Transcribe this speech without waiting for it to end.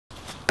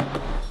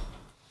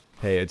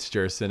Hey, it's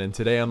Jerstin, and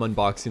today I'm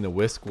unboxing the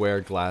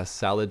Whiskware glass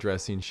salad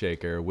dressing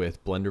shaker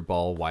with blender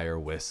ball wire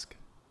whisk.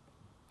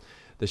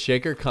 The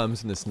shaker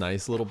comes in this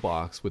nice little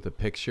box with a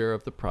picture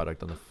of the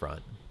product on the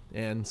front,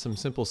 and some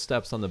simple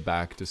steps on the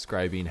back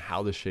describing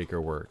how the shaker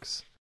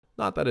works.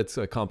 Not that it's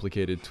a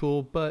complicated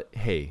tool, but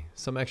hey,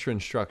 some extra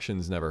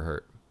instructions never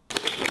hurt.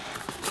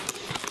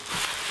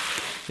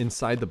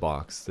 Inside the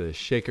box, the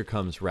shaker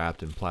comes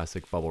wrapped in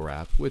plastic bubble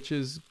wrap, which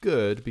is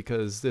good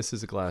because this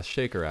is a glass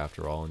shaker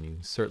after all, and you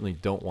certainly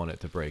don't want it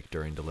to break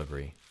during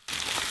delivery.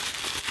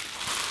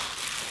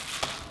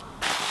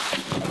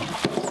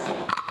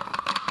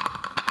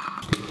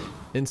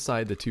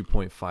 Inside the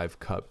 2.5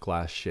 cup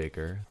glass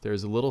shaker,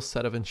 there's a little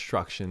set of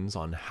instructions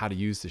on how to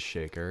use the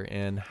shaker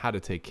and how to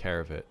take care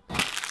of it.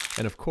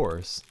 And of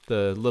course,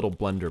 the little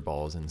blender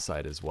ball is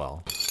inside as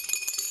well.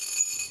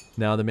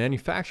 Now, the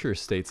manufacturer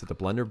states that the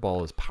blender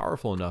ball is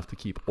powerful enough to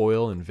keep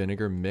oil and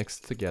vinegar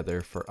mixed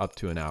together for up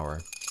to an hour.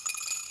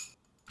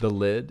 The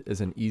lid is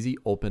an easy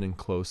open and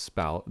close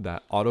spout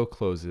that auto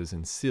closes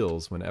and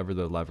seals whenever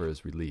the lever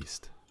is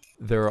released.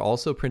 There are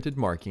also printed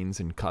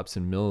markings in cups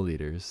and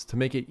milliliters to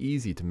make it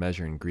easy to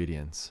measure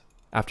ingredients.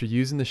 After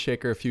using the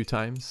shaker a few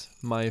times,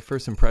 my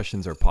first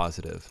impressions are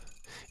positive.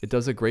 It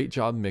does a great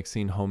job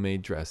mixing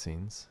homemade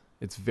dressings.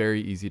 It's very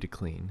easy to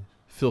clean,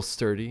 feels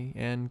sturdy,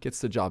 and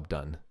gets the job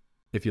done.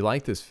 If you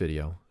like this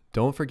video,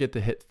 don't forget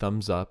to hit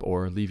thumbs up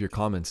or leave your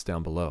comments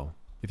down below.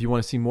 If you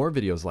want to see more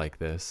videos like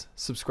this,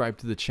 subscribe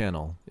to the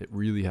channel. It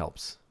really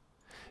helps.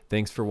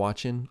 Thanks for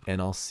watching,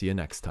 and I'll see you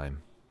next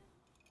time.